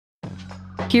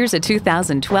Here's a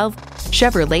 2012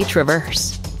 Chevrolet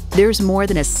Traverse. There's more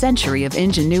than a century of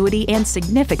ingenuity and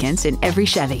significance in every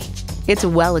Chevy. It's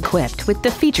well equipped with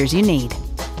the features you need: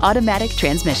 automatic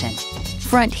transmission,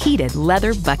 front heated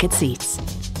leather bucket seats,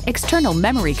 external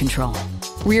memory control,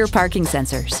 rear parking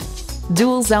sensors,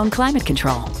 dual zone climate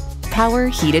control, power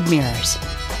heated mirrors,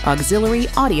 auxiliary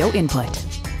audio input,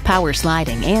 power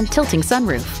sliding and tilting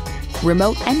sunroof,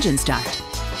 remote engine start,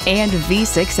 and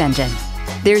V6 engine.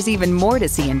 There's even more to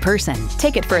see in person.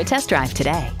 Take it for a test drive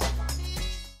today.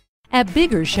 At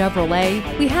Bigger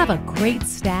Chevrolet, we have a great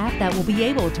staff that will be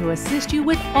able to assist you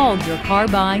with all your car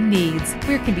buying needs.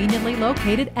 We're conveniently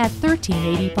located at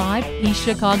 1385 East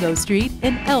Chicago Street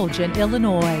in Elgin,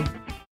 Illinois.